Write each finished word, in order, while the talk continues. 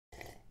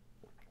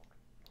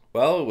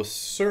Well, it was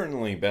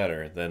certainly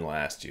better than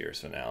last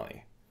year's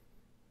finale.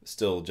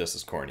 Still just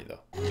as corny,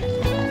 though.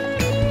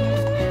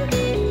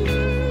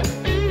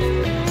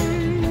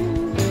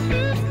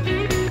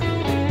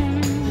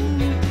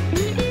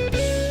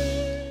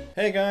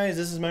 Hey guys,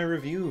 this is my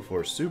review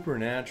for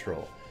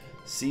Supernatural,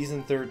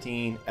 Season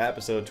 13,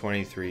 Episode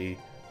 23,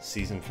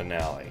 Season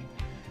Finale.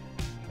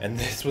 And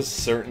this was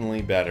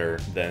certainly better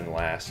than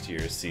last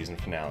year's season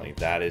finale,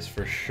 that is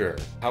for sure.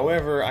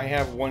 However, I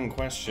have one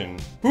question.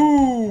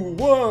 Who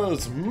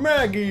was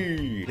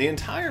Maggie? The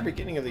entire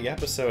beginning of the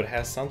episode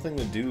has something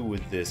to do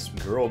with this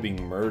girl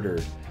being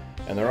murdered,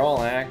 and they're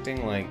all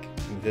acting like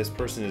this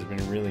person has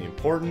been really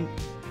important.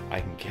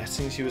 I'm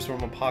guessing she was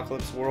from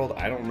Apocalypse World.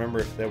 I don't remember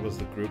if that was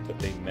the group that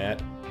they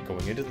met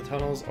going into the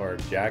tunnels or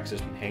Jack's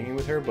just been hanging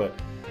with her, but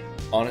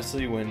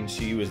honestly, when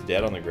she was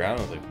dead on the ground,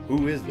 I was like,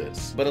 who is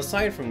this? But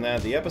aside from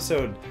that, the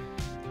episode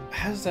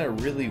has that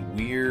really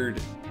weird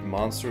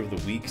Monster of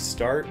the Week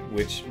start,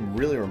 which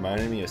really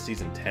reminded me of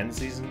Season 10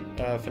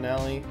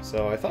 finale.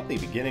 So I thought the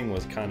beginning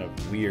was kind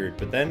of weird,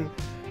 but then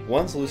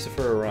once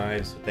Lucifer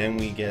arrives, then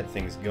we get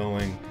things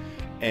going.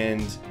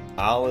 And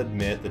I'll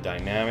admit the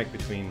dynamic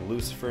between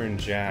Lucifer and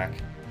Jack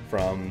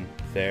from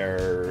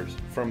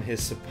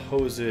his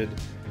supposed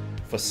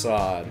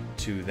facade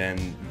to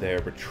then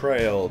their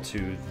betrayal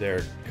to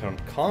their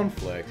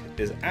conflict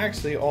is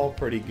actually all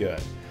pretty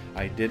good.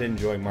 I did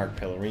enjoy Mark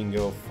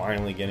Pellaringo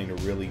finally getting to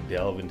really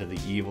delve into the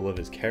evil of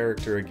his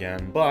character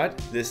again, but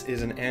this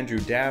is an Andrew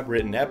Dabb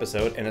written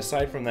episode, and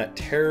aside from that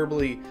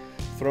terribly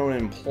thrown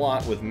in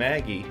plot with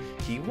Maggie,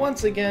 he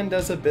once again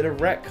does a bit of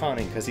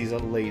retconning because he's a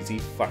lazy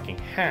fucking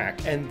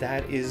hack, and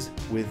that is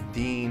with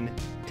Dean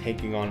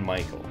taking on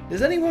Michael.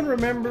 Does anyone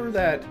remember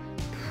that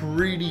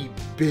pretty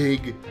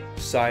big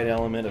side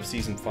element of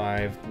season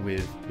 5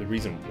 with the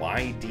reason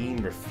why Dean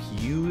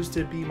refused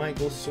to be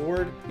Michael's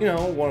sword? You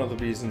know, one of the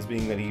reasons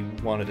being that he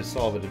wanted to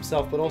solve it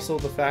himself, but also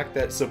the fact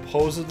that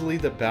supposedly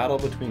the battle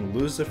between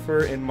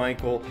Lucifer and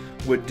Michael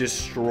would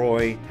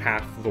destroy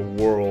half the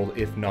world,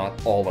 if not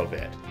all of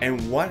it.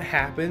 And what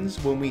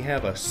happens when we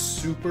have a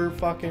super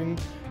fucking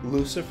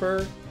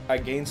Lucifer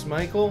against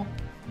Michael?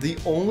 The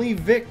only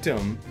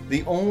victim,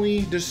 the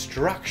only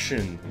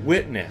destruction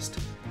witnessed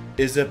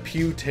is a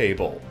pew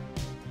table.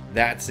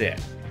 That's it.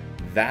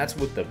 That's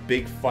what the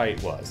big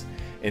fight was.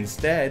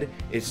 Instead,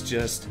 it's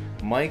just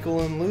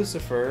Michael and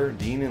Lucifer,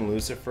 Dean and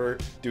Lucifer,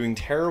 doing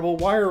terrible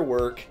wire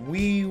work.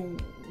 We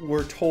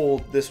were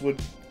told this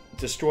would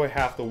destroy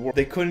half the world.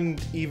 They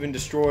couldn't even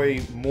destroy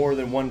more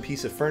than one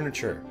piece of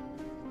furniture.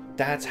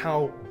 That's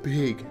how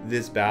big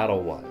this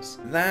battle was.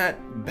 That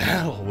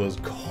battle was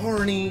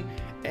corny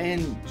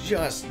and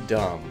just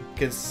dumb,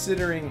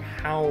 considering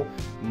how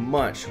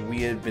much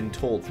we had been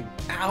told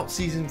throughout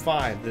season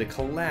 5, the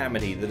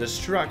calamity, the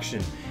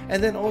destruction,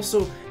 and then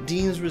also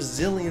Dean's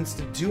resilience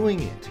to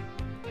doing it.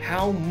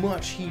 How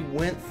much he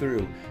went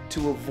through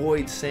to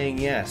avoid saying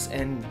yes,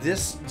 and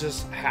this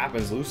just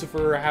happens.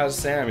 Lucifer has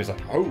Sam, he's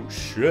like, oh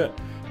shit,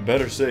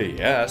 better say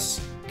yes.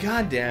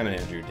 God damn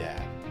it, Andrew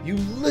Dabb. You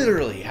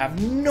literally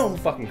have no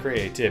fucking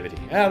creativity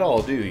at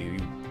all, do you? You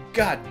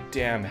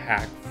goddamn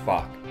hack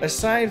fuck.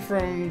 Aside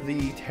from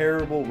the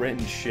terrible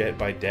written shit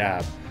by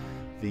Dabb,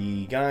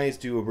 the guys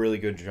do a really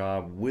good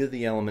job with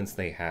the elements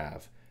they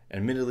have.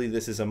 Admittedly,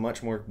 this is a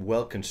much more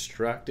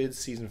well-constructed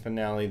season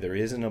finale. There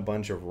isn't a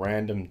bunch of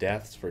random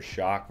deaths for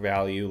shock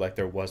value like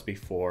there was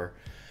before,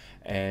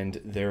 and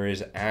there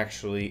is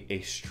actually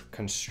a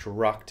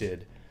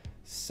constructed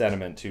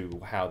sentiment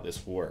to how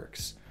this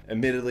works.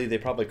 Admittedly, they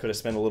probably could have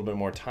spent a little bit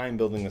more time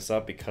building this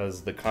up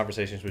because the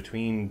conversations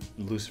between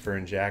Lucifer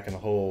and Jack and the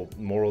whole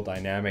moral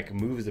dynamic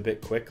moves a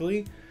bit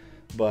quickly,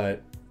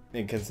 but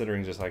in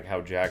considering just like how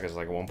Jack is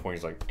like at one point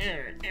he's like,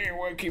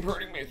 why I keep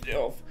hurting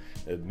myself?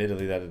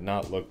 Admittedly, that did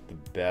not look the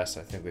best.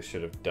 I think they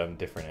should have done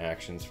different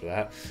actions for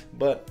that.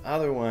 But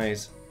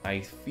otherwise, I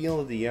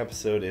feel the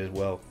episode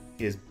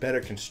is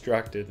better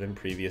constructed than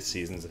previous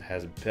seasons. It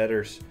has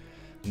better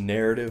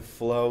narrative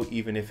flow,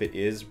 even if it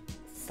is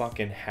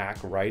fucking hack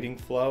writing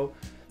flow,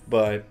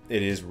 but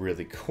it is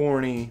really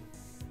corny.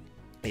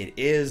 It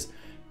is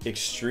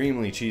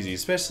extremely cheesy,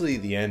 especially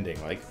the ending.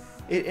 Like,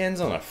 it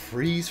ends on a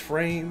freeze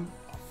frame.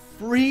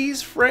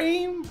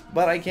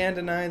 But I can't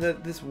deny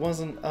that this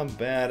wasn't a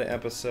bad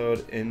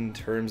episode in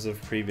terms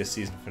of previous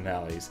season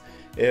finales.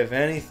 If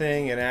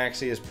anything, it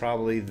actually is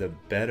probably the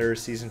better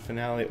season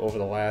finale over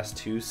the last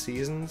 2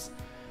 seasons,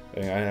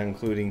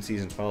 including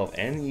season 12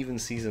 and even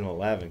season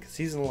 11, because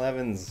season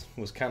 11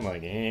 was kind of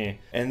like eh.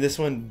 And this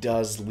one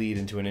does lead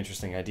into an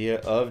interesting idea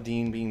of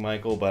Dean being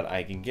Michael, but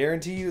I can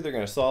guarantee you they're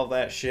going to solve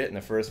that shit in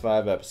the first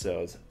 5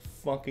 episodes.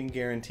 Fucking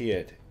guarantee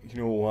it. You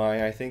know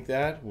why I think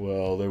that?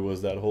 Well, there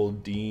was that whole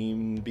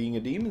Dean being a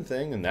demon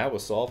thing, and that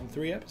was solved in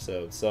 3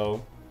 episodes.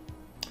 So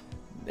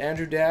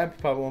Andrew Dabb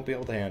probably won't be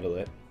able to handle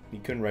it. He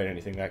couldn't write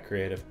anything that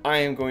creative. I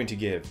am going to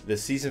give the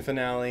season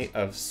finale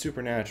of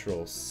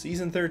Supernatural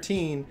season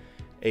 13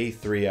 a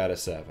 3 out of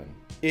 7.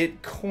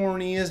 It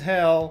corny as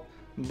hell,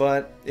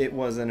 but it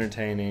was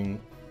entertaining.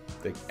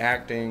 The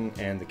acting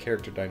and the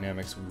character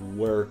dynamics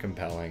were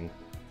compelling.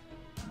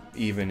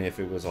 even if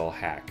it was all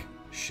hack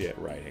shit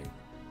writing.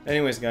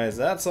 Anyways, guys,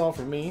 that's all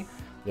for me.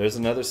 There's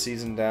another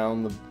season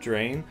down the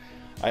drain.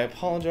 I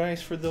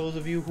apologize for those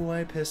of you who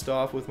I pissed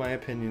off with my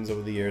opinions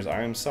over the years.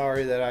 I am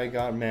sorry that I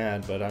got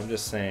mad, but I'm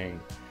just saying,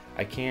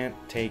 I can't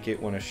take it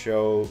when a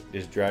show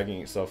is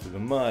dragging itself through the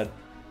mud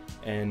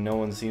and no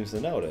one seems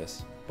to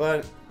notice.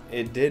 But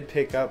it did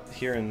pick up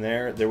here and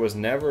there. There was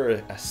never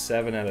a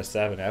 7 out of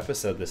 7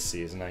 episode this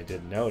season, I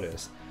did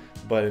notice.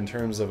 But in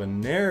terms of a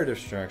narrative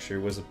structure,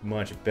 it was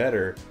much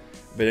better.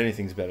 But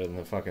anything's better than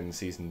the fucking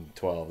season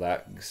 12.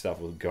 That stuff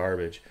was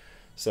garbage.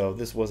 So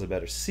this was a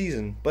better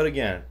season. But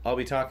again, I'll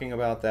be talking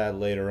about that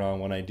later on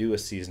when I do a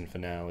season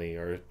finale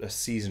or a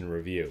season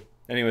review.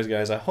 Anyways,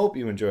 guys, I hope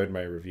you enjoyed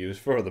my reviews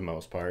for the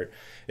most part.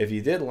 If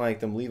you did like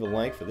them, leave a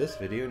like for this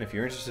video. And if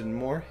you're interested in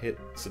more, hit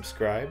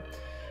subscribe.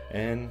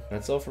 And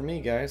that's all for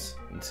me, guys.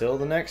 Until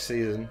the next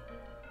season,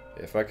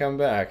 if I come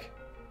back,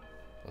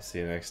 I'll see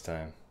you next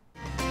time.